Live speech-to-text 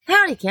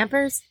Howdy,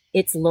 campers.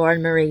 It's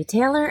Lauren Marie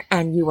Taylor,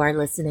 and you are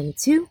listening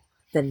to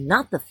the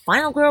Not the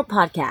Final Girl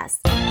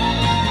podcast.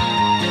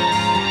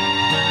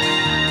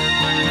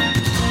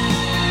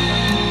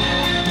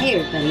 Hey,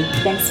 everybody.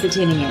 Thanks for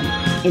tuning in.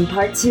 In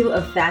part 2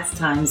 of Fast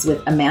Times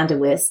with Amanda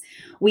Wyss,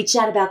 we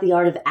chat about the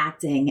art of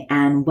acting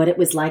and what it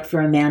was like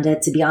for Amanda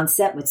to be on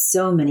set with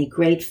so many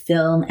great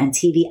film and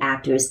TV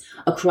actors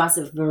across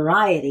a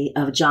variety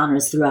of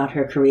genres throughout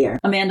her career.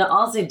 Amanda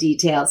also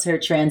details her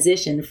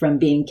transition from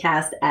being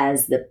cast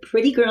as the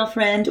pretty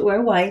girlfriend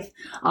or wife,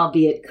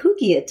 albeit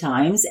kooky at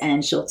times,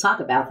 and she'll talk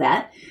about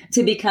that,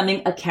 to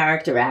becoming a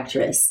character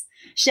actress.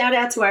 Shout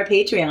out to our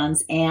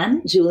Patreons,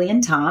 Anne, Julie,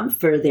 and Tom,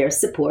 for their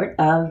support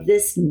of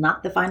this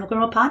Not the Final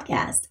Girl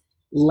podcast.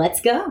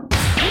 Let's go.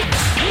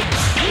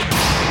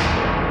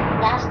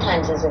 Fast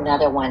Times is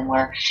another one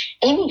where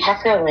Amy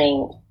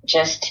Heckerling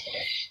just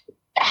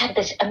had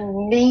this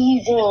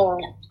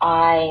amazing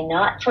eye,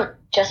 not for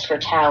just for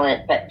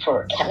talent, but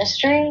for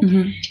chemistry.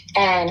 Mm-hmm.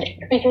 And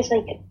because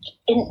like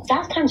in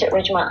Fast Times at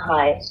Ridgemont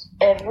High,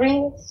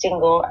 every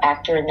single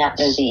actor in that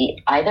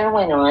movie either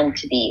went on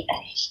to be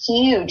a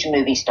huge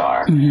movie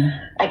star, mm-hmm.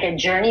 like a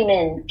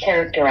journeyman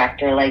character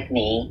actor like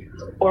me,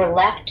 or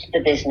left the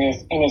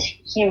business and is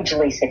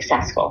hugely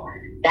successful.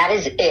 That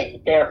is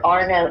it. There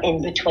are no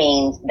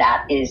in-betweens.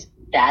 That is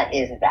that.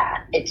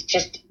 It's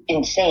just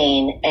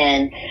insane.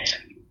 And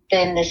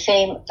then the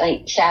same,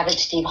 like Savage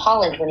Steve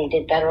Holland, when he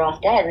did Better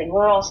Off Dead, like,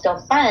 we're all still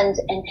friends.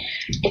 And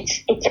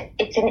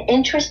it's an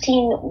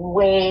interesting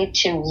way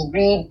to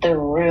read the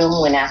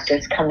room when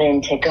actors come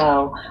in to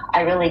go,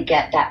 I really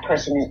get that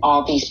person and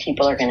all these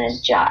people are going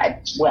to jive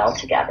well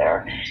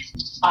together.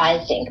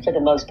 I think for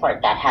the most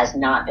part, that has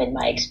not been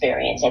my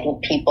experience. I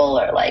think people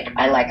are like,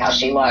 I like how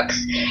she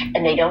looks,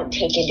 and they don't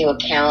take into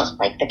account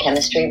like the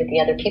chemistry with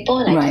the other people.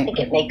 And I just think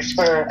it makes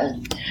for,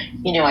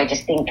 I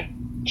just think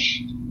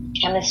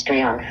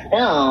chemistry on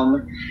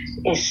film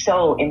is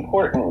so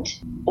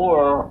important.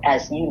 Or,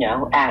 as you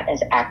know,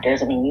 as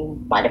actors, I mean,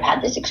 you might have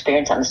had this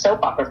experience on the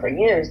soap opera for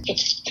years.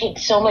 It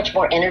takes so much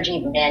more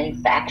energy to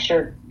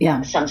manufacture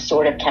some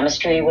sort of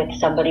chemistry with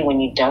somebody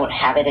when you don't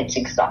have it.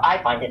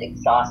 I find it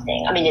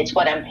exhausting. I mean, it's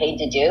what I'm paid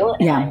to do,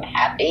 and I'm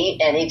happy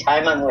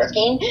anytime I'm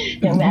working,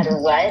 no matter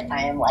what.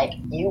 I am like,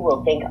 you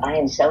will think I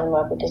am so in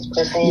love with this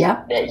person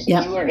that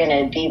you are going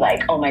to be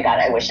like, oh my God,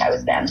 I wish I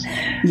was them.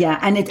 Yeah,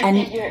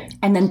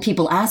 and then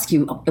people ask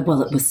you,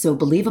 well, it was so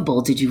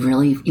believable. Did you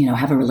really,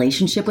 have a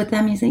relationship with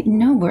them? You say,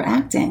 no, we're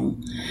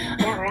acting.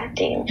 Yeah, we're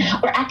acting.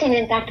 We're acting.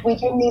 In fact, we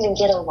didn't even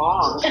get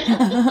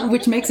along.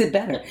 Which makes it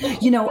better.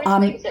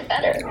 Makes it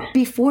better.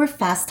 Before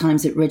Fast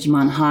Times at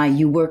Ridgemont High,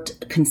 you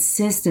worked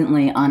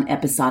consistently on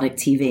episodic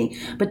TV.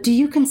 But do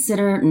you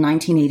consider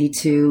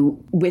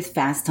 1982 with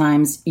Fast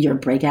Times your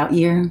breakout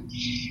year?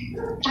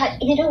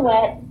 You know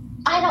what?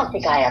 I don't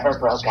think I ever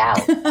broke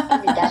out. I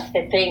mean, that's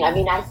the thing. I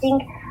mean, I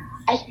think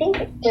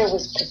there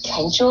was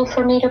potential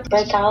for me to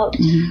break out.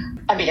 Mm-hmm.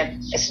 I mean,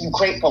 I'm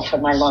grateful for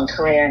my long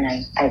career,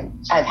 and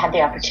I've had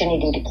the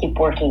opportunity to keep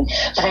working,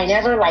 but I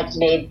never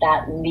made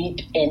that leap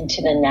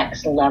into the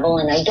next level.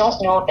 And I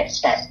don't know if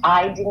it's that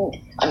I didn't.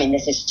 I mean,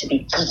 this is to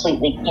be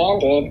completely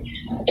candid.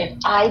 If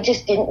I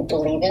just didn't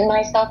believe in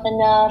myself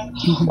enough,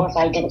 mm-hmm. or if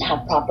I didn't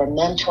have proper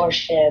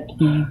mentorship,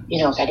 mm-hmm.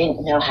 If I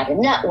didn't know how to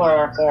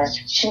network or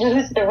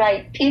choose the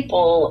right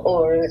people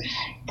or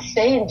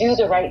say and do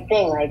the right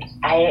thing. Like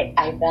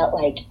I felt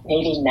like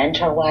maybe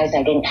mentor-wise,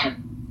 I didn't have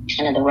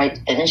kind of the right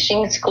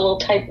finishing school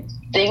type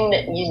thing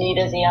that you need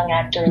as a young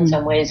actor in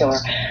some ways, or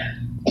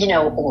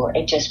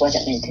it just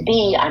wasn't meant to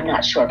be. I'm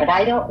not sure, but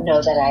I don't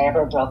know that I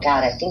ever broke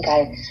out. I think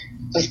I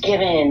was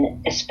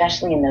given,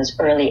 especially in those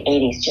early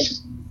 80s,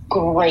 just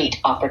great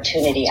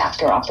opportunity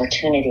after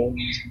opportunity.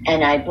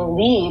 And I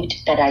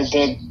believed that I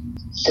did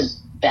the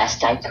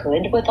best I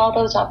could with all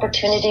those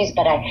opportunities,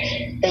 but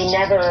they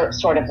never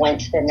sort of went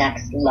to the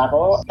next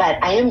level.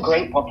 But I am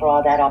grateful for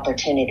all that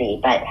opportunity.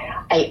 But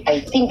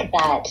I think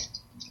that,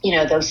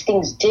 those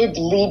things did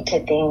lead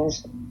to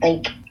things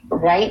like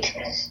right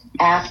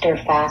after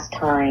Fast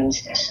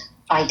Times,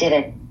 I did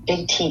a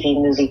big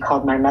TV movie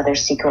called My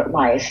Mother's Secret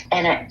Life.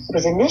 And I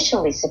was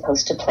initially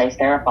supposed to play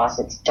Farrah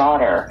Fawcett's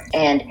daughter.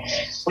 And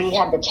we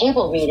had the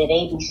table read at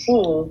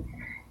ABC,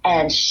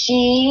 and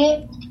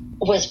she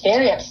was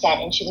very upset,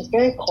 and she was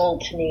very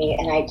cold to me,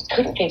 and I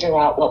couldn't figure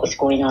out what was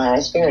going on. I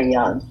was very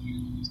young.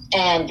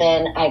 And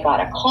then I got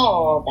a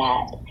call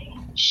that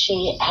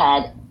she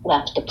had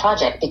left the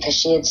project because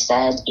she had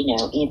said,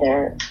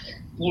 either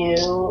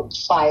you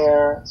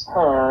fire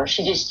her.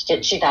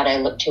 She thought I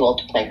looked too old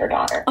to play her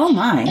daughter. Oh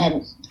my.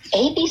 And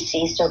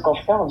ABC Circle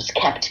Films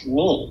kept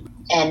me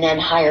and then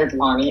hired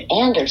Lonnie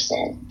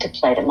Anderson to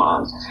play the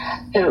mom,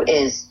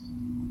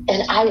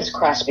 and I was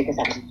crushed because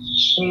I'm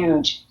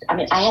huge. I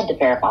mean, I had the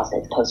Farrah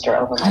Fawcett poster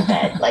over my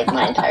bed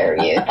my entire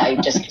youth. I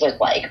just was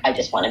like, I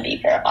just want to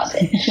be Farrah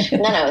Fawcett.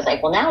 And then I was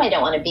like, well, now I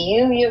don't want to be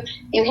you.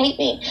 You hate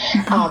me.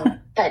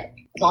 But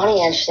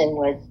Lonnie Anderson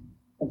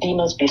the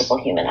most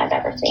beautiful human I've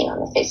ever seen on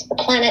the face of the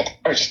planet.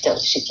 Or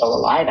she's still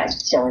alive. I'm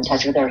still in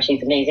touch with her.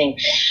 She's amazing.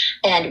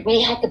 And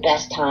we had the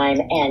best time.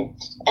 And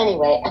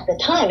anyway, at the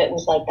time, it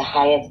was like the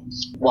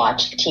highest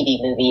watched TV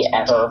movie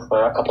ever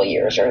for a couple of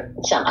years, or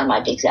some, I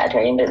might be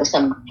exaggerating, but it was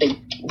some big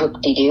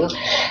whoop-de-doo.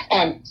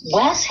 And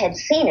Wes had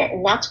seen it,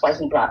 and that's why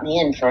he brought me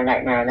in for A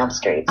Nightmare on Elm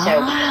Street. So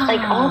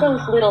like all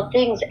those little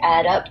things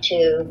add up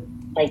to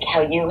like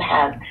how you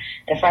have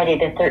the Friday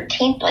the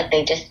 13th, like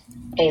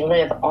they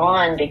live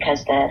on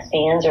because the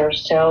fans are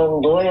so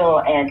loyal,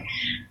 and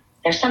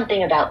there's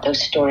something about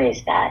those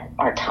stories that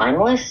are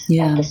timeless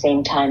at the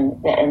same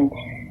time. And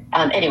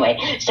anyway,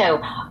 so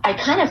I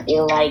kind of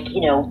feel like,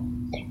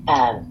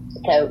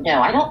 so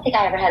no, I don't think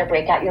I ever had a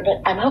breakout year,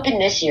 but I'm hoping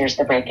this year's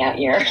the breakout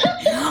year.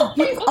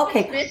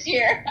 Okay. This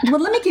year. Well,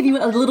 let me give you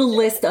a little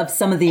list of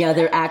some of the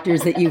other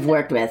actors that you've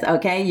worked with.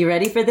 Okay. You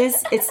ready for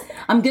this?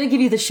 I'm going to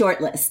give you the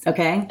short list.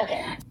 Okay.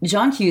 Okay.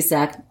 John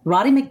Cusack,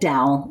 Roddy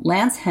McDowall,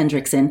 Lance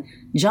Hendrickson,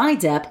 Johnny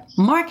Depp,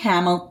 Mark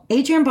Hamill,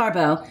 Adrian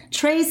Barbeau,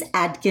 Trace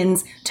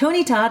Adkins,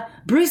 Tony Todd,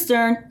 Bruce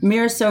Dern,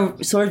 Mira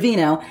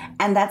Sorvino,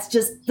 and that's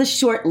just the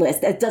short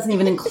list. It doesn't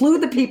even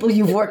include the people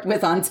you've worked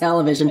with on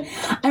television.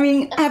 I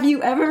mean, have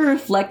you ever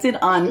reflected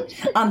on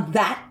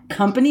that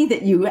company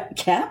that you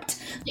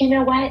kept? You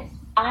know what?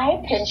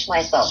 I pinch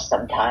myself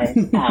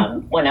sometimes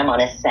when I'm on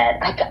a set.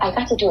 I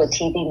got to do a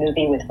TV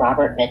movie with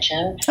Robert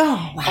Mitchum.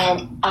 Oh, wow.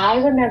 And I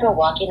remember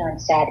walking on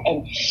set,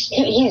 and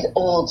he's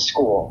old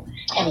school.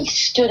 And he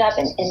stood up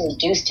and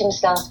introduced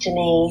himself to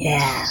me.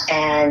 Yeah.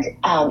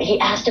 And he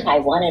asked if I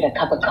wanted a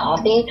cup of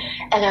coffee.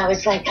 And I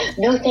was like,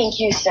 no, thank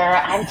you, sir.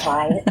 I'm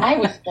fine. I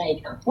was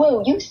like,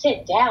 whoa, you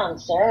sit down,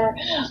 sir.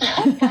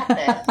 I've got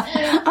this.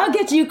 I'll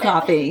get you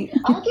coffee.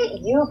 I'll get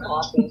you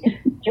coffee.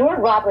 You're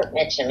Robert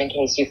Mitchum, in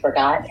case you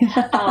forgot.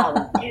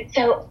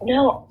 So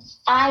no,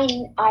 I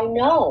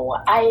know.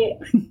 I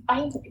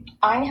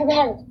have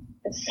had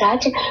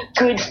such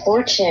good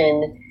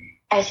fortune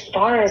as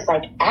far as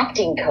like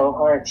acting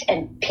cohorts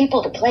and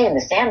people to play in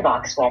the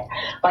sandbox with.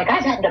 Like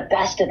I've had the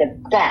best of the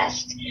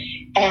best,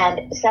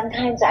 and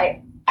sometimes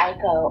I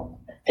go,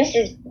 this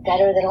is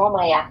better than all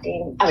my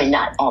acting. I mean,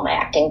 not all my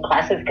acting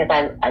classes, because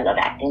I love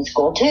acting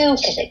school too,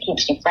 because it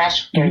keeps you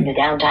fresh during the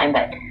downtime.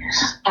 But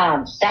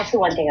that's the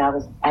one thing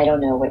I don't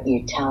know what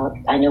you tell.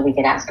 I know we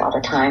get asked all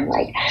the time,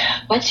 like,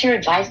 what's your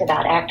advice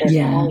about actors?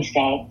 Yeah. I always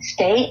say,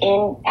 stay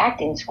in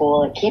acting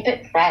school and keep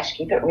it fresh,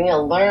 keep it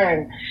real,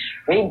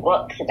 read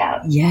books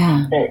about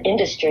the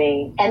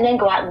industry, and then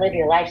go out and live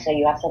your life so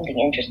you have something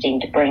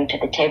interesting to bring to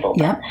the table.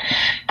 Yep.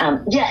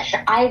 Yes,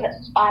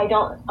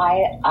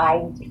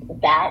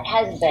 that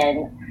has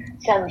been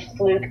some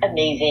fluke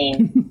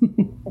amazing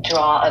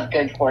draw of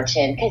good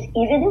fortune, because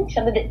even in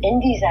some of the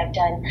indies I've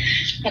done,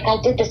 like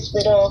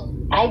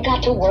I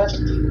got to work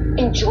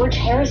in George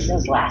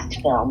Harrison's last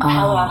film,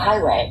 Palo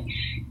Highway,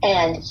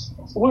 and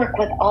work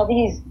with all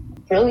these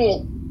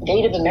brilliant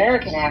Native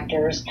American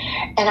actors,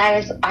 and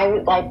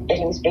and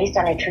it was based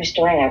on a true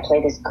story, and I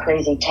played this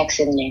crazy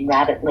Texan named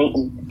Rabbit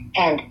Layton,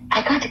 and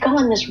I got to go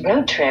on this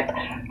road trip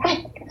with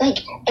like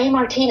A.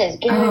 Martinez,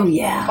 Gary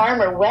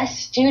Farmer,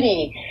 Wes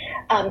Studi,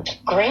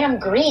 Graham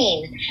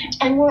Greene,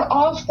 and we're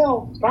all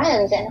still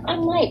friends, and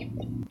I'm like,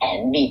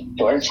 and meet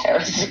George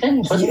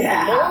Harrison.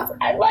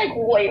 I'm like,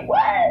 wait,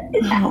 what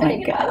is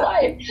happening in my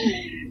life?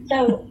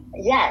 So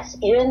yes,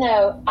 even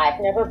though I've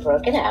never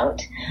broken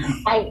out,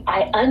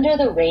 I under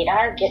the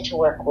radar get to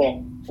work with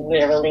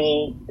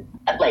literally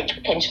like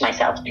pinch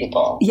myself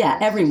people. Yeah,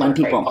 everyone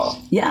so people.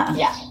 Grateful. Yeah.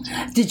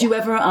 Yeah. Did you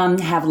ever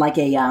have like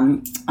a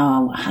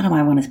how do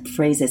I want to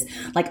phrase this?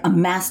 Like a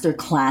master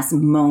class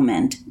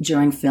moment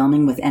during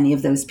filming with any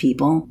of those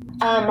people?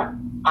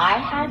 I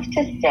have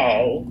to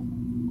say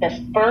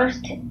the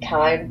first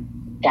time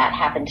that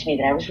happened to me,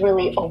 that I was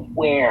really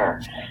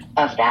aware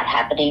of that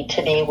happening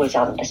to me, was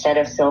on the set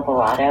of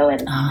Silverado,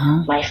 and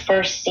my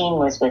first scene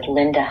was with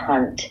Linda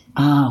Hunt.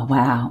 Oh,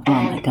 wow. Oh,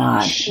 my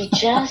God. She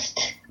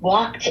just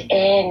walked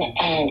in,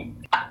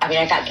 and I mean,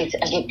 I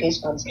get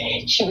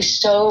goosebumps. She was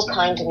so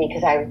kind to me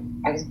because I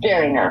was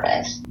very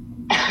nervous.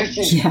 I was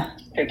just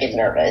freaking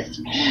nervous,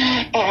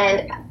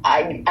 and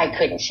I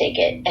couldn't shake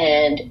it.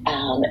 And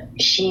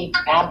she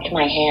grabbed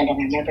my hand, and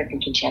I remember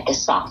thinking she had the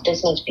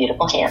softest, most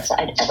beautiful hands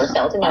I'd ever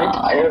felt in my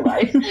entire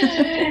life. And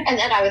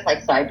then I was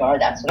like, sidebar,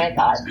 that's what I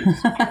thought.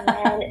 And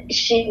then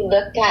she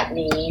looked at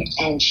me,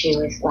 and she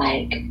was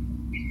like,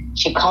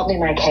 she called me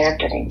my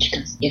character name. She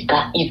goes, you've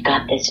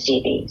got this,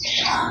 Phoebe.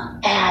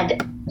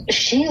 And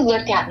she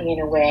looked at me in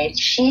a way,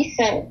 she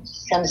sent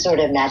some sort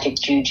of magic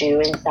juju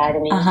inside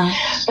of me.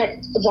 But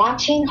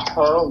watching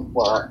her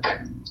work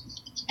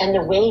and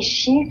the way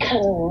she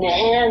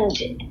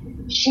commanded,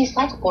 she's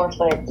like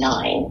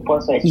 4'9",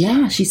 4 foot.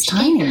 Yeah, she's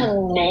tiny. She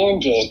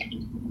commanded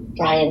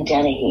Brian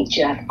Dennehy,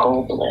 Jeff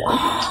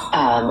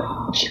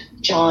Goldblum,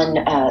 John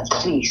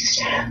Cleese.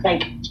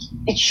 Like,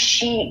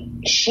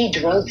 she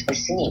drove the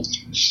scene.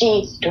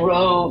 She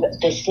drove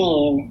the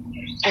scene.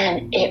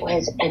 And it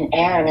was an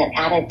air and an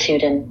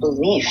attitude and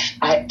belief,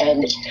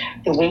 and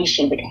the way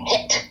she would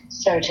hit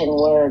certain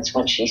words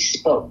when she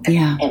spoke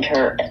and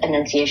her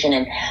enunciation.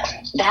 And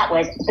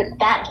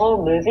that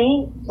whole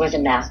movie was a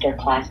master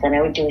class. Then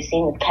I would do a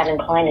scene with Kevin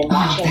Kline and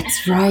watching. Oh,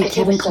 that's right,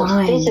 Kevin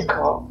Kline. So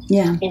physical,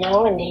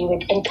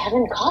 and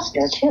Kevin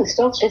Costner too,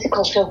 so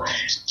physical. So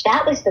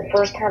that was the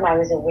first time I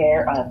was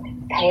aware of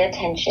pay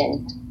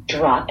attention,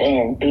 drop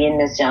in, be in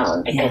the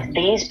zone, because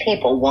these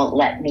people won't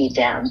let me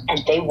down,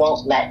 and they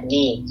won't let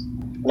me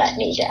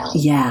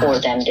down or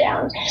them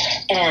down.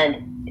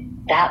 And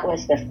that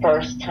was the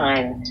first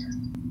time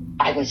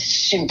I was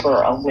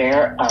super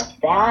aware of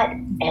that.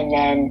 And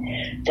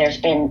then there's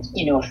been,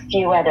 a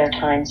few other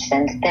times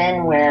since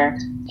then where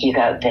you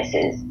go, this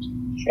is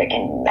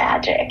freaking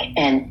magic.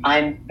 And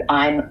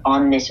I'm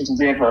on this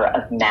river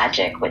of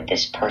magic with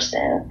this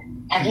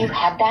person. Have you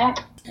had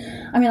that?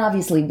 I mean,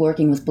 obviously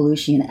working with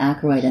Belushi and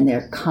Aykroyd and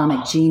their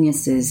comic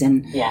geniuses,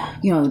 and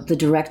the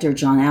director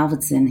John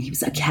Avildsen, he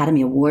was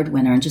Academy Award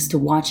winner, and just to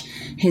watch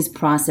his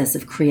process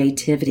of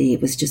creativity,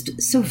 it was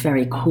just so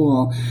very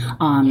cool.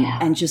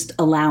 And just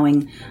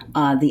allowing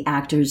the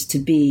actors to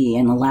be,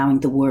 and allowing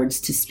the words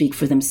to speak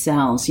for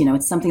themselves.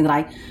 It's something that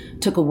I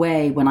took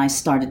away when I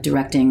started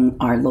directing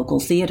our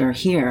local theater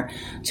here,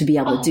 to be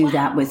able to do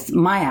that with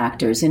my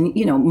actors, and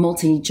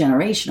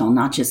multi-generational,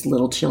 not just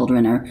little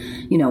children or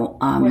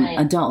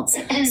adults.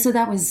 So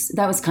that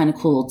was kind of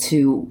cool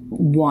to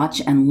watch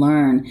and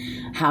learn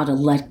how to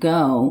let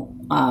go,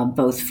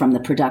 both from the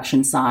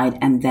production side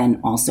and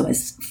then also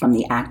as from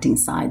the acting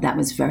side. That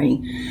was very,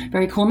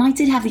 very cool. And I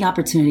did have the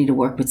opportunity to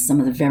work with some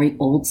of the very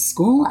old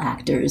school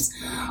actors.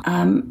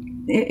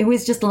 It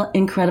was just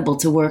incredible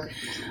to work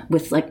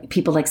with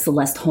people like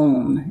Celeste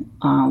Holm,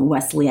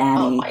 Wesley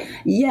Addy.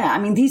 I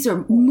mean, these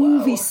are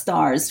movie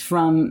stars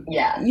from,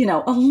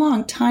 a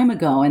long time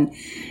ago. And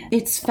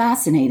it's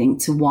fascinating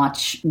to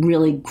watch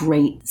really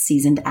great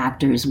seasoned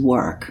actors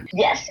work.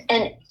 Yes.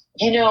 And,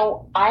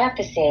 I have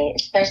to say,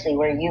 especially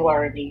where you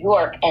are in New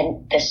York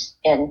and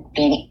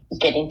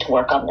getting to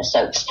work on the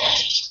soaps,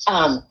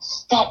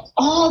 that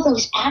all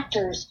those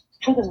actors,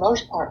 for the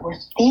most part, were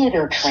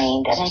theater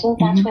trained. And I think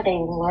that's where they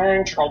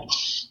learned to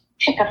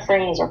pick a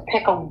phrase or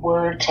pick a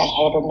word to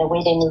hit, and the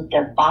way they move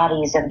their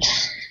bodies, and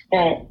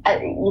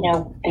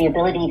the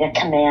ability to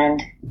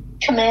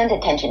command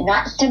attention,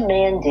 not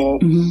demand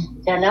it.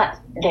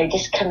 They're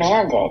just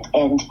command it.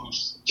 And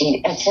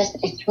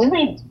it's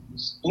really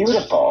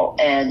beautiful,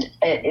 and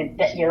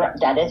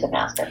that is a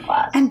master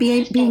class. And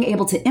being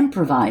able to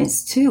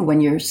improvise too when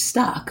you're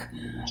stuck.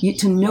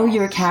 To know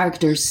your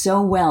character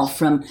so well,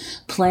 from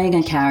playing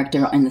a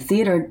character in the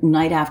theater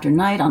night after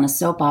night, on a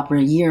soap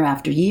opera year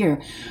after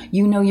year,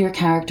 your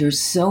character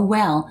so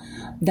well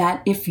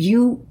that if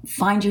you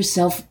find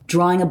yourself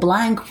drawing a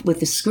blank with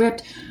the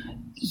script,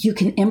 you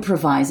can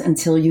improvise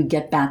until you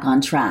get back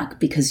on track,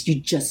 because you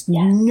just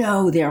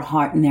know their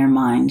heart and their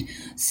mind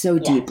so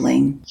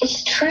deeply.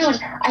 It's true.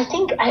 I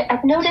think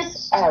I've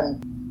noticed,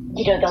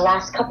 the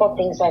last couple of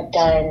things I've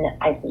done,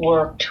 I've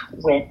worked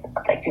with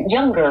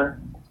younger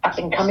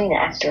up-and-coming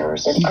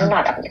actors, and or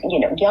not,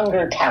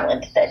 younger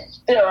talent that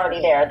they're already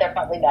there. They're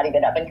probably not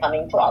even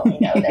up-and-coming for all we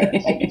know. They're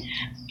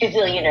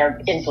gazillionaire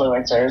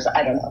influencers.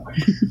 I don't know.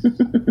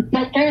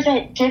 But there's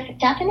a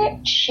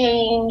definite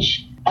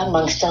change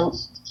amongst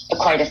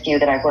quite a few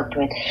that I've worked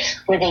with,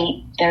 where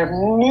they're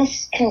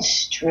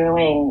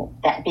misconstruing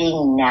that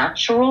being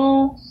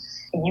natural.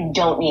 You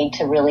don't need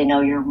to really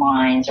know your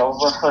lines or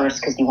rehearse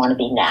because you want to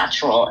be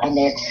natural. And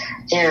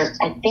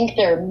I think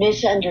they're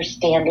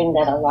misunderstanding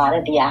that a lot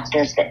of the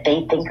actors that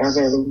they think are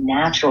really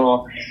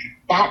natural,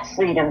 that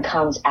freedom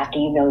comes after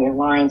you know your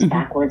lines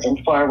backwards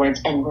and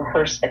forwards and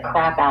rehearse the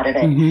crap out of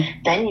it.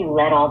 Then you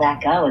let all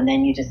that go, and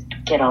then you just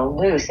get all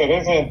loose. It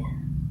isn't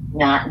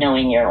not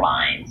knowing your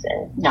lines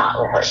and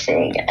not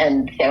rehearsing.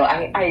 And so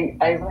I'm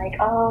like,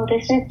 oh,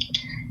 this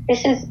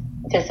is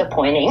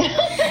disappointing.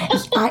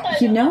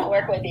 I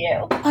work with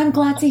you. I'm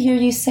glad to hear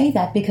you say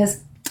that,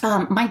 because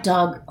my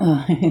dog,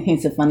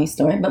 it's a funny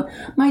story, but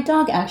my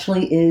dog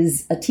actually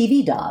is a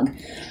TV dog.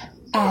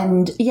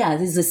 And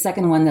this is the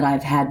second one that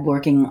I've had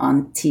working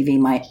on TV.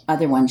 My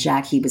other one,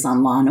 Jack, he was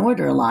on Law and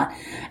Order a lot.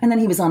 And then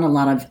he was on a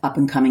lot of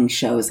up-and-coming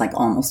shows like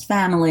Almost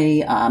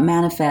Family,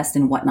 Manifest,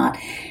 and whatnot.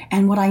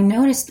 And what I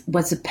noticed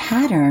was a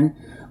pattern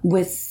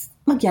with,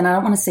 again, I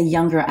don't want to say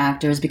younger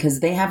actors, because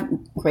they have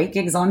great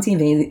gigs on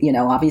TV.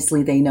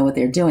 Obviously they know what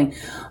they're doing.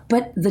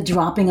 But the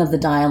dropping of the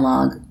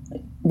dialogue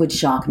would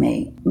shock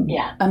me.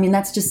 Yeah. I mean,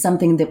 that's just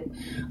something that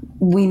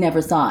we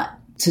never thought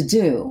to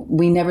do.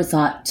 We never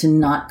thought to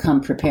not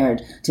come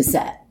prepared to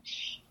set.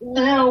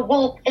 No,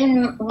 well,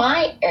 in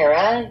my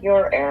era,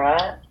 your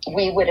era,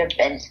 we would have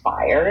been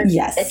fired.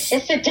 Yes. It's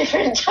just a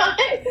different time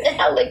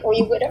now.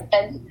 We would have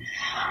been,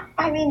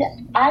 I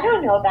mean, I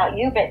don't know about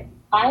you, but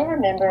I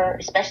remember,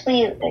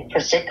 especially for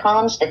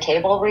sitcoms, the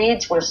table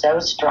reads were so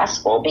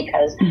stressful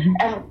because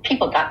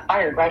people got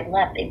fired right and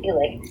left. They'd be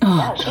like,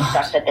 wow, she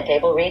sucked at the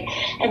table read.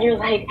 And you're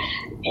like,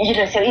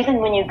 so even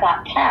when you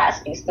got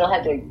cast, you still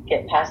had to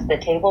get past the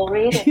table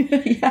read.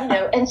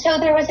 And, and so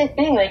there was a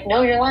thing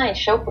know your lines,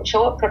 show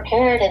up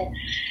prepared. And,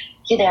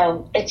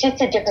 it's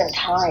just a different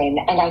time.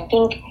 And I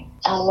think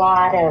a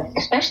lot of,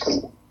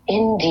 especially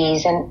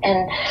indies and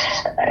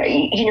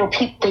they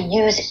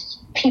use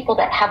people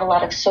that have a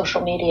lot of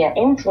social media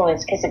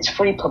influence because it's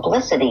free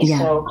publicity. Yeah.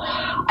 So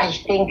I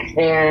think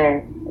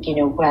they're,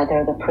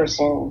 whether the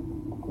person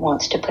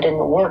wants to put in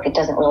the work, it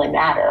doesn't really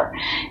matter.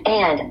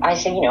 And I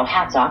say,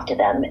 hats off to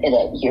them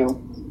that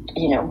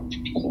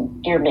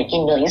you're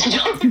making millions of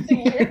dollars a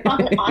year on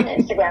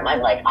Instagram. I'm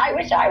like, I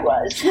wish I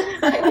was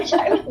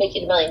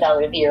making $1 million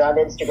a year on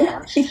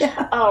Instagram.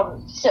 Yeah.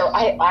 So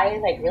I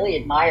like really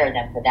admire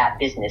them for that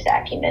business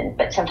acumen.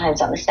 But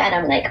sometimes on the set,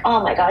 I'm like,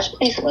 oh my gosh,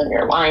 please learn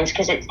your lines,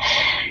 because it's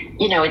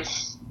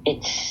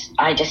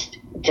I just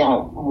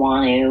don't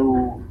want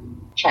to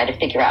try to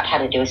figure out how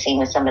to do a scene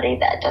with somebody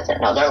that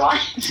doesn't know their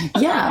lines.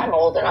 Yeah. I'm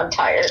old and I'm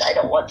tired. I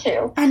don't want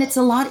to. And it's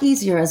a lot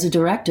easier as a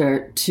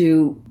director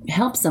to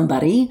help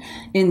somebody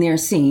in their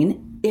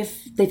scene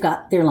if they've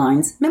got their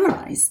lines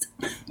memorized.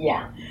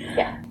 Yeah.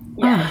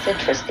 It's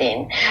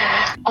interesting.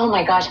 Oh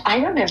my gosh. I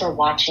remember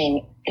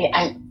watching,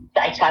 I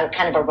thought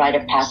kind of a rite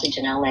of passage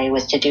in LA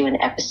was to do an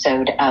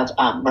episode of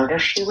Murder,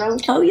 She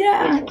Wrote. Oh,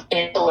 yeah. With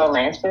Angela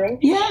Lansbury.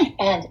 Yeah.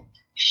 And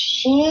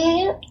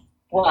she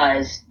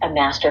was a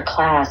master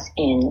class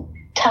in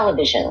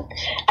television.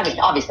 I mean,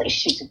 obviously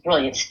she's a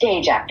brilliant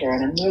stage actor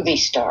and a movie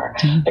star,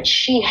 but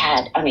she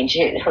had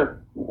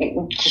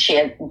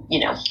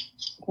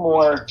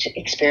more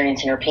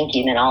experience in her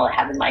pinky than all I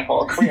have in my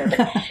whole career.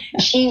 But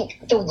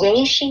the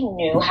way she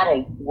knew how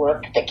to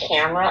work the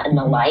camera and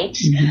the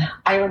lights,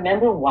 I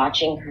remember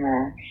watching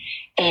her,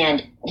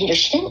 and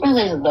she didn't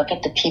really look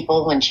at the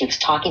people when she was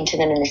talking to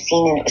them in the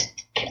scene, and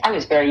I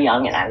was very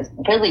young and I was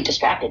really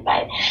distracted by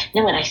it. And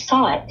then when I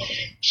saw it,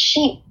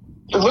 she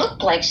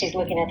looked like she's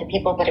looking at the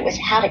people, but it was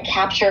how to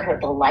capture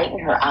the light in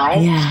her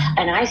eyes. Yeah.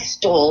 And I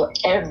stole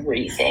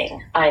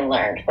everything I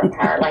learned from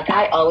her. Like,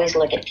 I always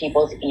look at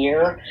people's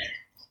ear.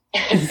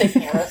 If the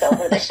camera's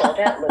over the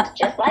shoulder, it looks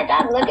just like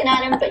I'm looking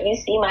at him, but you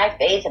see my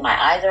face and my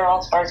eyes are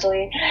all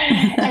sparkly.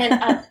 And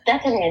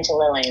that's an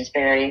Angela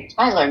Lansbury.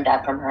 I learned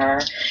that from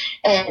her.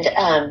 And,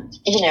 and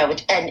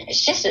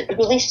it's just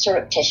really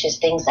surreptitious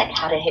things like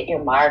how to hit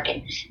your mark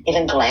and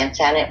even glance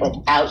at it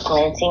without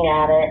glancing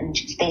at it and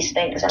just these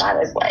things. And I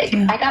was like,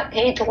 I got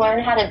paid to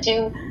learn how to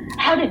do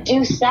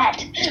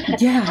set,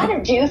 how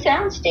to do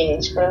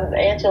soundstage from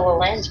Angela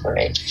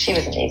Lansbury. She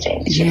was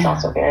amazing. She was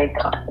also very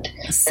kind.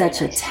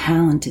 Such a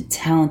talented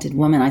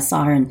woman. I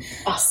saw her in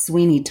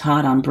Sweeney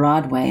Todd on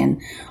Broadway,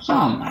 and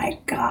oh my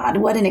God,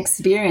 what an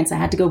experience. I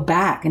had to go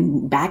back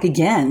and back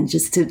again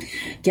just to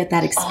get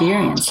that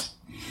experience.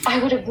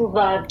 I would have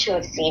loved to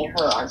have seen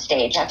her on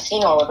stage. I've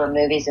seen all of her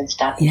movies and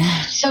stuff.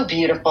 Yeah. So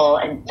beautiful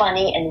and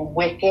funny and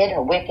wicked,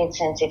 a wicked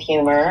sense of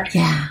humor.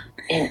 Yeah.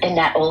 In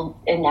that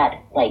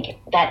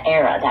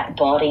era, that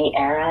bawdy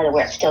era,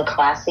 where it's still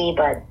classy,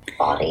 but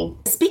bawdy.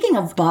 Speaking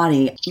of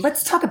bawdy,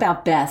 let's talk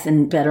about Beth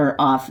and Better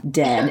Off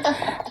Dead.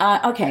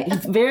 Okay,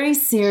 very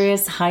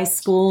serious high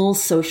school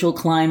social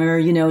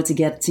climber, to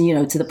get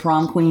to the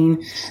prom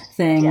queen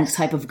thing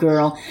type of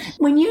girl.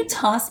 When you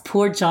tossed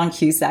poor John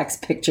Cusack's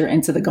picture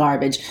into the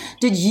garbage,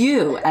 did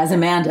you, as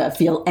Amanda,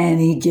 feel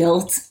any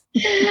guilt?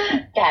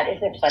 That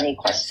is a funny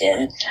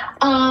question.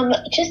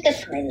 Just a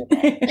tiny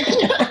bit.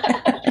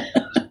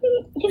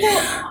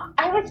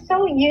 I was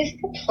so used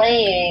to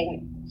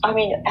playing. I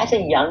mean, as a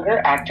younger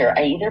actor,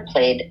 I either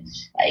played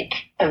like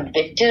a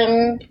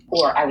victim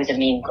or I was a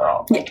mean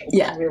girl. Like,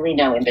 really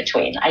no in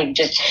between. And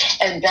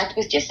Beth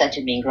was just such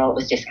a mean girl. It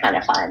was just kind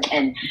of fun.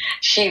 And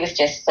she was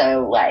just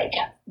so like,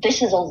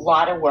 this is a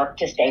lot of work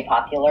to stay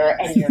popular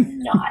and you're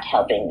not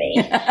helping me.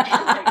 You're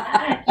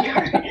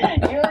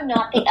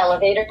not the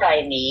elevator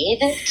I need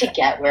to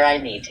get where I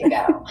need to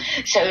go.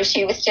 So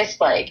she was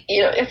just like,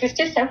 it was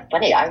just so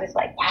funny. I was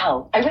like,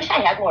 wow, I wish I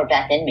had more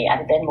Beth in me. I'd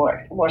have been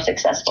more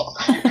successful.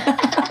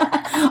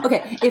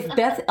 Okay,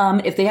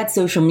 if they had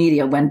social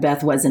media when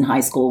Beth was in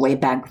high school way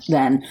back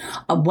then,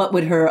 what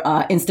would her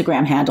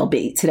Instagram handle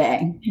be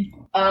today?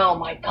 Oh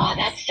my God,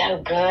 that's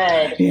so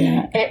good.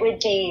 Yeah. It would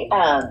be,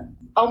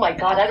 oh my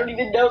God, I don't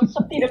even know,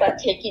 something about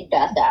taking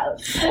Beth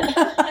out.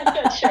 I'm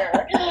not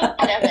sure.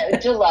 I don't know.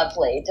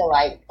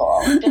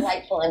 Delightful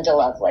and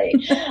delovely.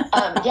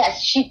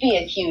 Yes, she'd be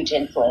a huge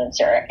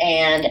influencer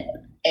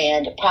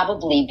and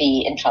probably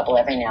be in trouble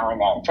every now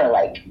and then for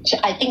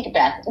I think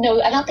Beth,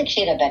 no, I don't think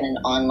she'd have been an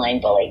online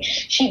bully.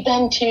 She'd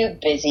been too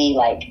busy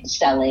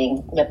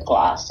selling lip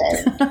gloss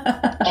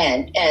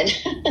and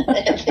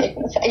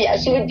things. Yeah,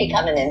 she would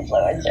become an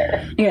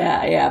influencer.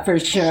 Yeah, for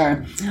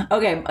sure.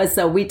 Okay,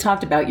 so we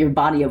talked about your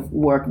body of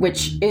work,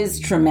 which is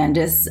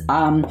tremendous.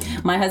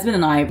 My husband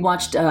and I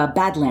watched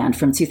Badland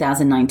from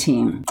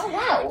 2019. Oh,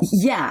 wow.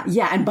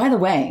 Yeah. And by the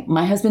way,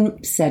 my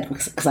husband said,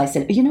 because I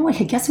said,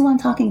 hey, guess who I'm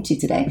talking to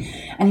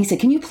today? And he said,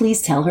 can you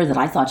please tell her that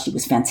I thought she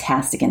was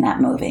fantastic in that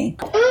movie?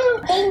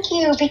 Oh, thank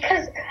you.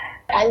 Because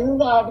I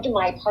loved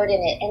my part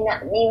in it, and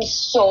that means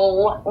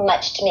so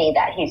much to me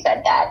that he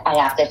said that, I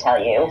have to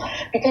tell you,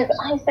 because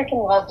I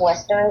freaking love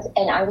Westerns,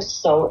 and I was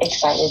so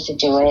excited to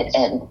do it,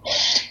 and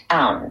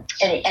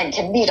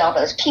to meet all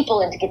those people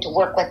and to get to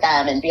work with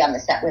them and be on the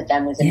set with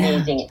them was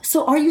amazing.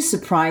 So are you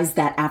surprised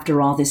that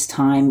after all this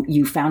time,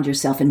 you found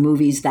yourself in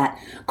movies that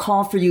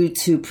call for you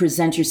to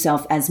present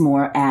yourself as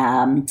more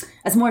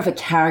of a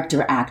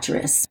character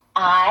actress?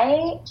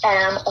 I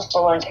am a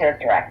full-on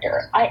character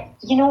actor. I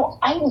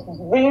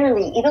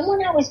rarely, even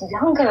when I was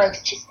younger, I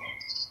was just,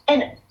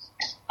 and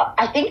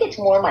I think it's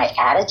more my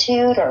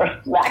attitude or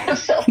lack of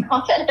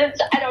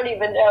self-confidence. I don't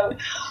even know.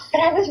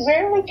 But I was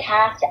rarely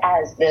cast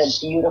as the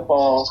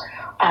beautiful,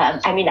 I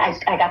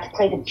got to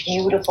play the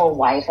beautiful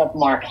wife of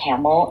Mark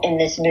Hamill in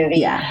this movie.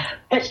 Yeah.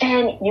 But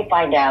then you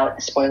find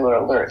out, spoiler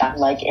alert, I'm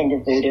like into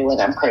voodoo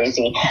and I'm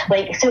crazy.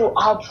 Like, so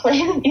I'll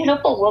play the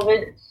beautiful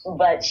woman,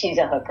 but she's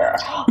a hooker.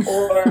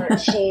 Or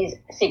she's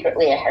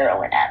secretly a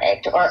heroin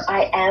addict. Or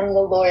I am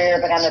the lawyer,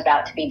 but I'm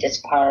about to be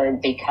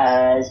disbarred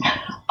because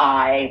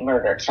I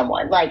murdered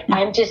someone. Like,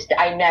 I'm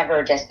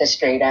never just a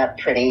straight up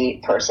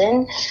pretty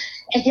person.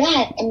 And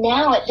yet,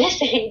 now at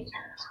this age,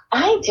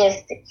 I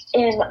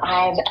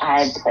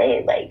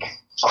play like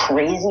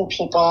crazy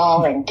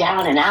people and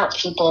down and out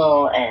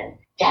people and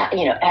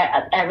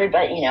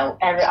everybody,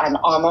 I'm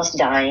almost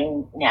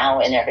dying now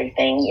and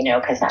everything,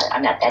 because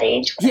I'm at that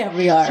age. Yeah,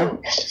 we are. So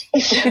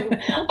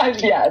I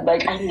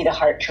need a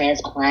heart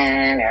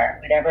transplant or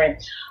whatever. And,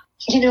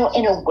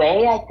 in a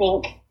way, I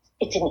think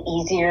it's an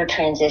easier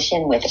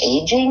transition with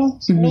aging,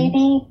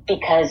 maybe,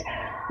 because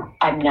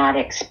I'm not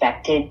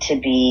expected to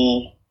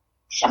be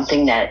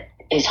something that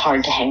is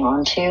hard to hang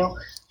on to.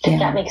 Does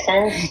that make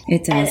sense?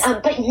 It does.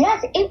 And, but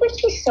yes, it would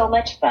be so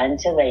much fun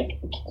to like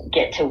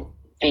get to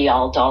be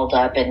all dolled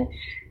up and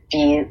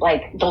be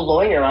like the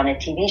lawyer on a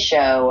TV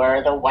show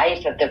or the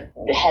wife of the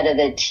head of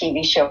the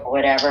TV show or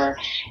whatever.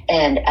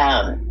 And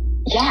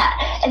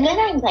and then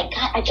I'm like,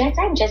 God, I guess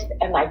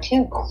am I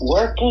too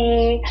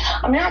quirky?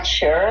 I'm not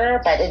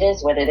sure, but it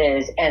is what it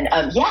is. And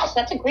yes,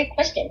 that's a great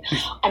question.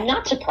 I'm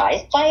not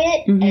surprised by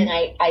it. And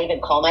I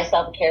even call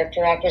myself a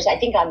character actress. I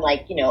think I'm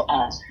like,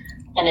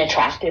 an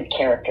attractive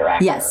character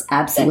actor. Yes,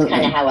 absolutely.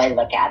 That's kind of how I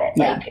look at it.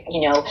 Yeah. Like,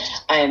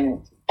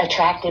 I'm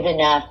attractive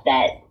enough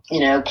that,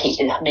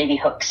 maybe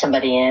hook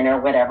somebody in or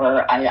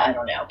whatever. I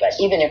don't know. But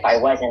even if I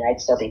wasn't, I'd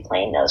still be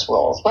playing those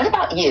roles. What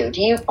about you?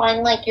 Do you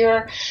find like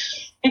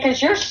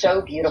because you're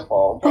so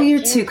beautiful. Oh,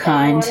 you're too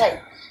kind.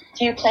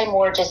 Do you play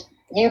more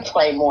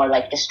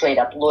like the straight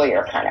up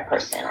lawyer kind of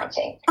person, I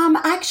think?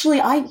 Actually,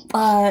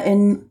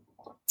 in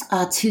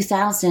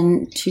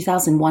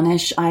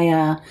 2001-ish,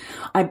 I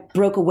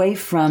broke away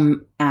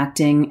from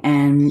acting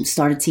and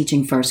started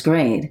teaching first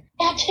grade.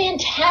 That's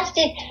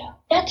fantastic.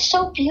 That's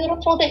so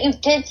beautiful that you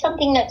did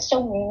something that's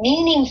so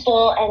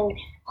meaningful and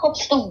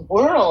helps the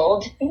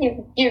world.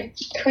 You're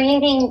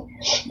creating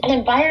an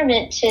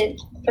environment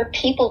for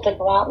people to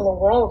go out in the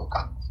world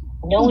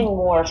knowing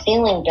more,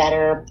 feeling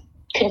better,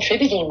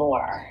 contributing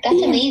more. That's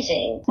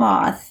amazing.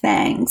 Aw,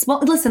 thanks. Well,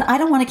 listen, I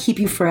don't want to keep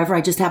you forever. I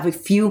just have a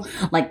few,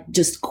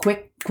 just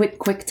quick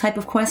type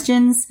of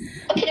questions.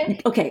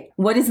 Okay.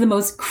 What is the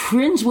most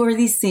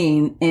cringeworthy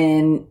scene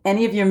in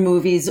any of your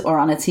movies or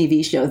on a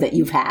TV show that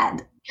you've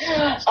had?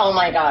 Oh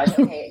my gosh.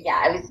 Okay.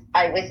 Yeah.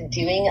 I was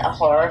doing a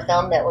horror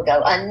film that will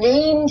go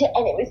unnamed,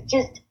 and it was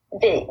just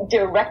the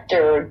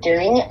director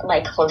during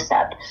my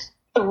close-up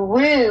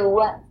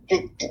threw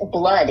the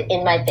blood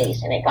in my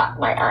face and it got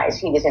my eyes.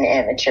 He was an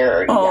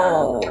amateur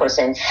young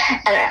person.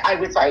 And I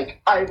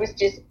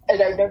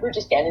remember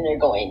just standing there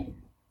going,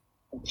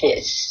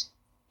 this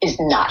is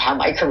not how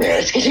my career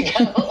is going to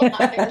go.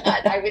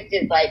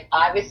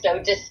 I was so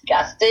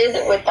disgusted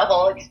with the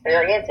whole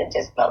experience and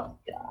just felt,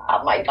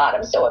 oh my God,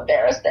 I'm so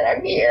embarrassed that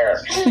I'm here.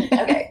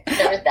 Okay,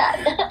 there was that.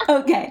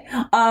 Okay.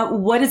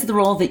 What is the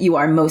role that you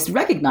are most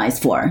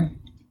recognized for?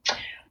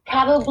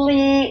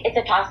 Probably it's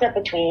a toss-up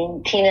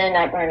between Tina,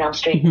 Nightmare on Elm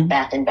Street, and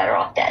Beth and Better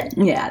Off Dead.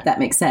 Yeah, that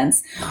makes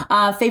sense.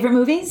 Favorite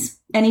movies?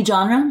 Any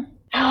genre?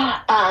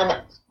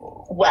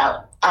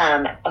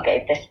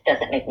 Okay, this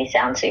doesn't make me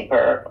sound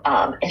super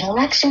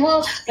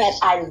intellectual, but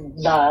I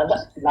love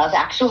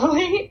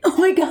Actually. Oh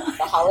my God.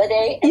 The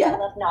Holiday, and I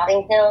love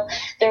Notting Hill.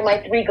 They're my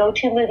 3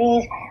 go-to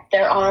movies.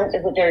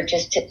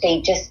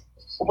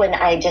 When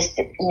I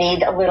just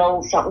need a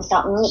little something,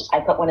 I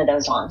put one of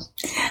those on.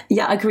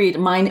 Yeah, agreed.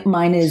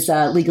 Mine is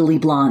Legally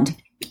Blonde.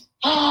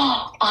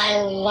 Oh,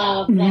 I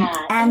love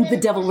that. And The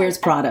Devil Wears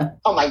Prada.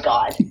 Oh my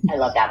God. I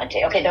love that one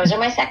too. Okay, those are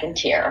my second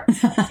tier.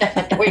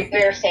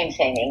 We're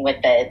same-saming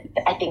with I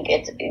think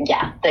it's,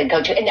 the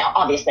go-to. And now,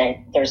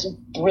 obviously, there's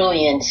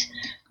brilliant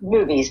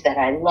movies that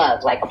I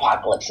love, like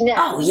Apocalypse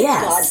Now,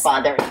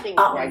 Godfather, things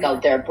where I go,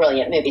 they're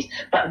brilliant movies.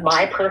 But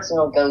my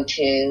personal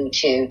go-to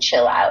to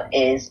chill out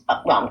is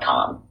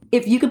rom-com.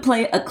 If you could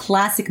play a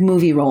classic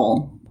movie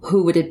role,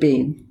 who would it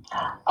be?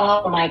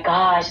 Oh my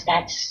gosh,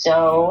 that's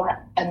so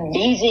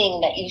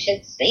amazing that you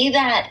should say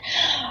that.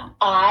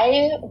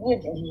 I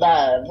would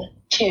love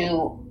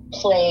to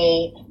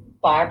play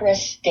Barbara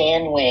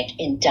Stanwyck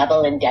in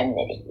Double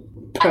Indemnity.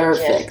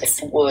 Perfect. I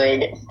just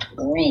would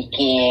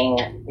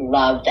freaking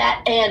love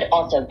that. And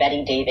also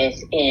Betty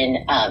Davis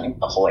in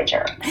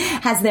Voyager.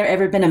 Has there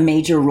ever been a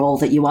major role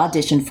that you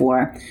auditioned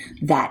for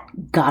that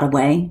got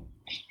away?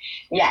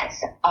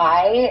 Yes,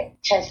 I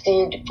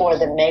tested for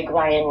the Meg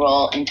Ryan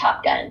role in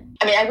Top Gun.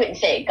 I mean, I wouldn't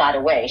say it got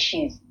away.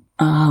 She's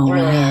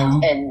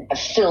brilliant and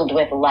filled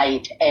with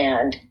light,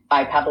 and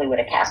I probably would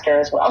have cast her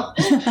as well.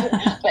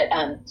 But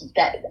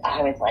that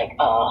I was like,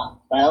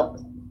 oh,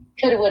 well,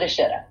 coulda, woulda,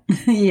 shoulda.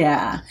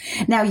 Yeah.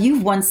 Now,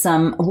 you've won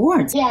some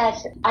awards.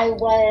 Yes, I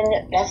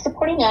won Best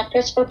Supporting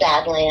Actress for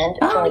Badland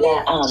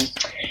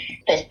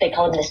they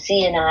call them the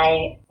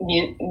C&I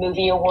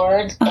Movie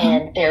Awards,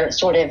 and they're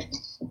sort of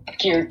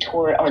geared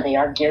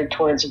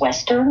towards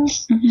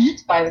Westerns. So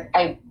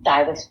I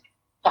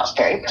felt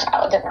very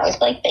proud, and I was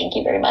like, thank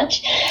you very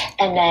much.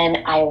 And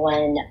then I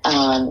won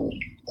a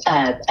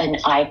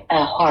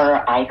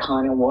horror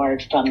icon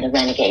award from the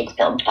Renegade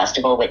Film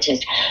Festival, which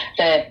is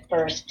the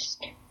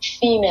first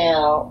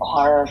female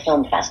horror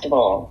film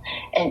festival,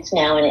 and it's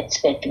now in its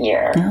 5th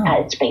year.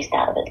 It's based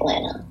out of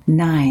Atlanta.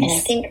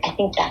 Nice. And I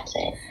think that's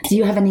it. Do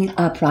you have any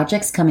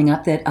projects coming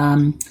up that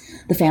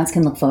the fans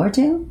can look forward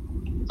to?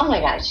 Oh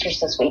my gosh, you're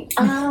so sweet.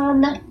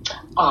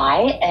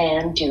 I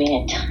am doing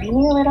a tiny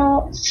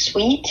little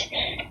sweet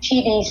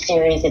TV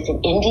series. It's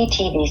an indie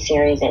TV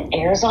series. It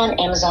airs on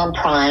Amazon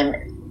Prime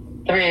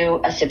through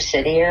a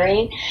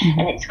subsidiary,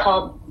 and it's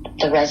called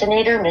The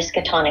Resonator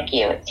Miskatonic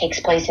U. It takes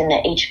place in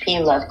the H.P.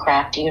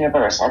 Lovecraft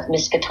universe of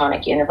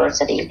Miskatonic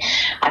University.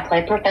 I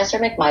play Professor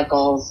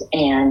McMichaels,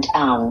 and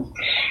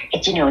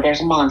it's,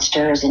 there's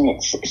monsters, and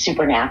it's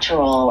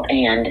supernatural,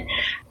 and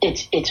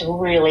it's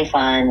really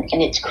fun,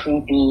 and it's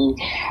creepy,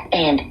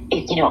 and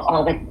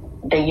all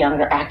the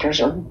younger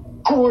actors are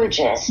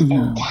gorgeous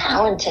and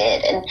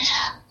talented and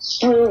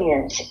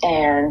brilliant,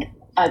 and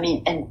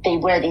they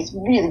wear these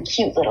really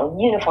cute little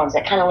uniforms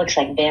that kind of looks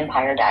like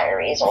Vampire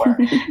Diaries or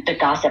The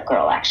Gossip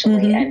Girl,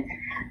 actually. And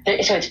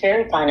so it's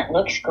very fun. It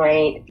looks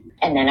great.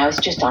 And then I was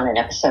just on an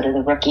episode of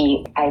The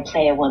Rookie. I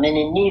play a woman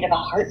in need of a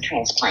heart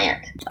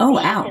transplant. Oh,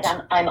 wow.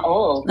 Because I'm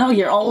old. No,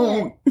 you're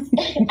old.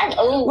 I'm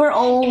old. We're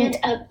old. And,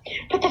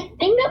 but the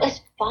thing that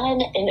was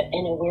fun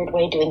in a weird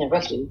way doing The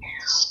Rookie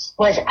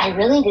was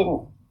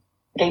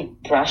they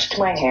brushed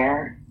my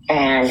hair.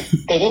 And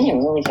they didn't even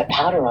really put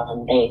powder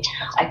on.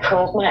 I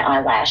curled my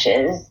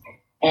eyelashes,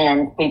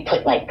 and we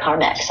put like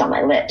Carmex on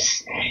my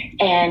lips.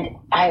 And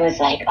I was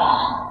like,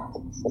 oh,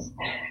 this is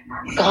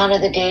gone are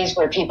the days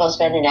where people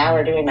spend an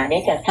hour doing my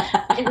makeup.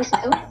 But it was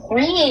so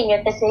freeing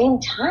at the same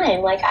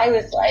time. Like, I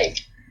was like,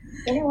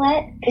 you know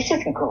what? This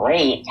is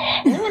great.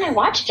 And then when I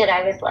watched it,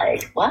 I was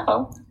like,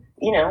 well,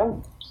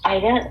 I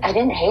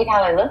didn't hate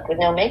how I looked with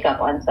no makeup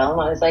on film.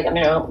 I was like, I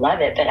don't love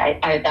it, but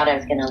I thought I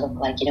was going to look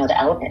like, the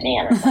Elephant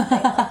Man or something.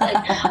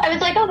 I was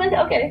like, oh,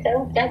 okay,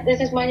 so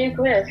this is my new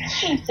career.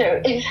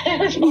 So it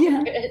was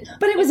good.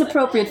 But it was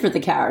appropriate for the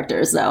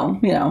characters, though,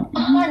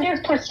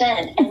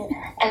 100%. And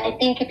I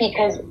think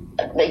because,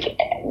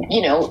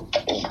 you're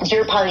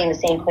probably in the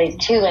same place,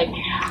 too. Like,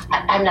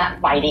 I'm not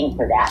fighting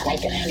for that.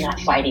 Like, I'm not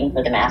fighting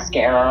for the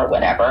mascara or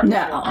whatever.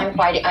 No. I'm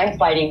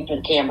fighting for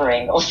the camera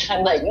angles.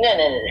 I'm like,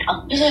 no.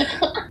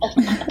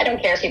 I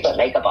don't care if you put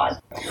makeup on.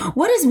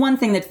 What is one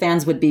thing that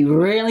fans would be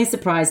really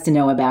surprised to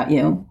know about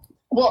you?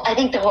 Well, I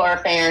think the horror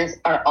fans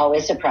are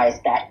always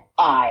surprised that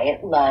I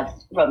love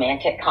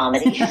romantic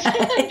comedies.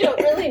 I don't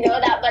really know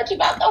that much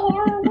about the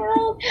horror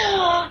world.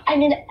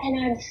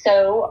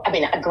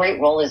 A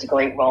great role is a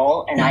great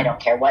role, and I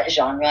don't care what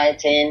genre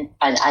it's in.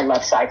 And I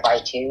love sci-fi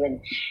too. And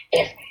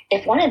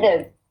if one of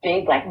the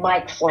big, like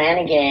Mike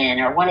Flanagan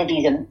or one of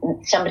these,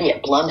 somebody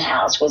at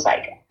Blumhouse was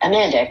like,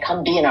 Amanda,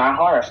 come be in our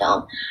horror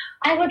film,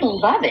 I would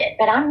love it,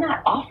 but I'm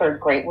not offered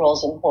great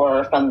roles in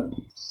horror from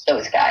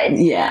those guys.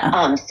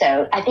 Yeah.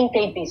 So I think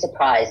they'd be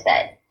surprised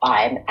that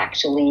I'm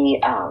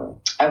actually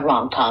a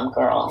rom-com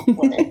girl,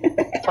 woman,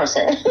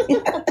 person.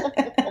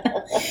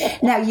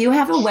 Now, you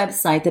have a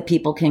website that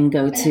people can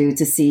go to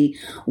see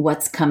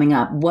what's coming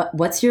up.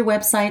 What's your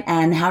website,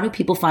 and how do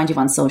people find you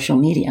on social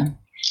media?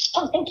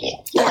 Oh, thank you.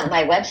 Yeah,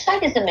 my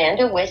website is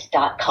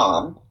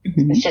amandawyss.com.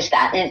 It's just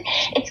that. And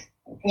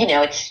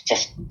it's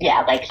just,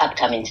 like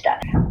upcoming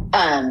stuff.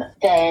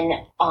 Then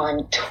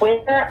on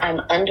Twitter, I'm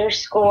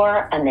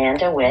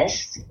 _Amanda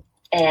Wyss.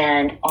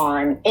 And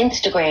on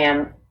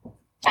Instagram,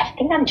 I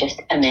think I'm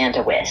just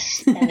Amanda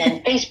Wyss. And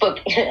then Facebook,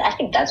 I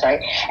think that's right.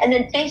 And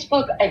then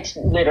Facebook, it's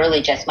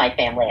literally just my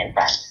family and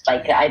friends.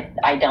 Like,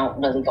 I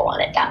don't really go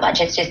on it that much.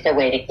 It's just a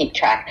way to keep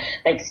track,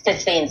 like, to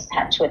stay in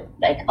touch with,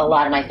 like, a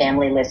lot of my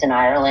family lives in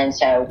Ireland.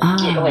 So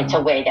it's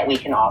a way that we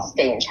can all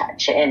stay in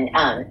touch. And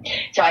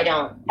so I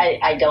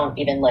don't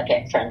even look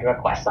at friend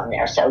requests on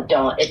there. So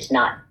it's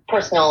not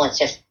personal.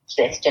 It's a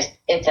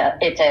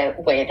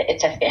way that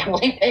it's a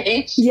family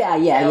page. Yeah.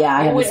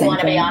 I wouldn't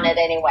want to be on it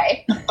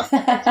anyway.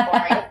 That's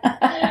boring.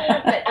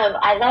 But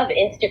I love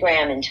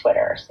Instagram and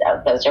Twitter.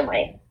 So those are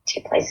my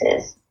 2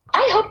 places.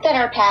 I hope that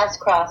our paths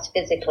cross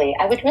physically.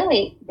 I would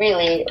really,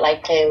 really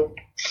like to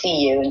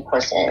see you in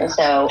person.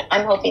 So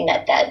I'm hoping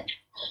that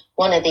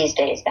one of these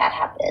days that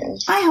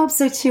happens. I hope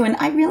so too, and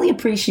I really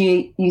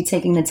appreciate you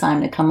taking the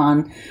time to come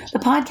on the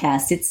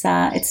podcast.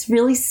 It's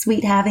really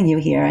sweet having you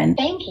here. And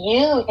thank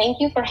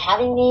you for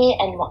having me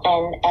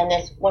and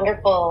this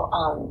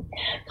wonderful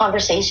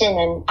conversation.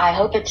 And I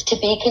hope it's to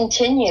be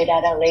continued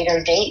at a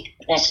later date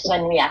next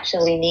when we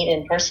actually meet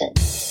in person.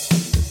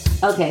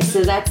 Okay,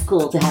 so that's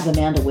cool to have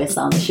Amanda Wyss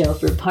on the show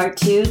for part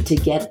 2 to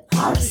get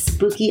our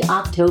spooky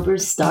October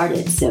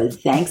started. So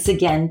thanks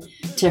again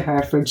to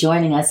her for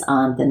joining us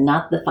on the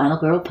Not the Final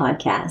Girl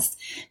podcast.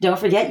 Don't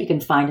forget, you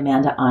can find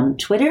Amanda on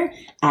Twitter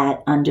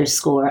at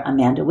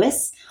 _Amanda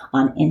Wyss.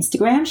 On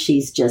Instagram,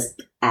 she's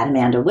just at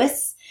Amanda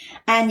Wyss.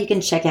 And you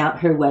can check out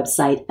her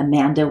website,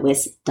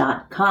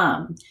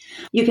 amandawyss.com.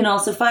 You can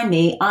also find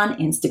me on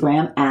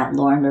Instagram at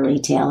Lauren Marie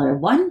Taylor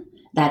 1.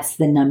 That's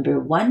the number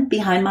 1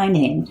 behind my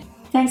name.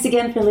 Thanks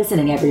again for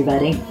listening,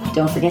 everybody.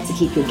 Don't forget to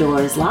keep your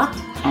doors locked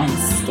and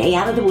stay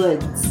out of the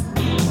woods.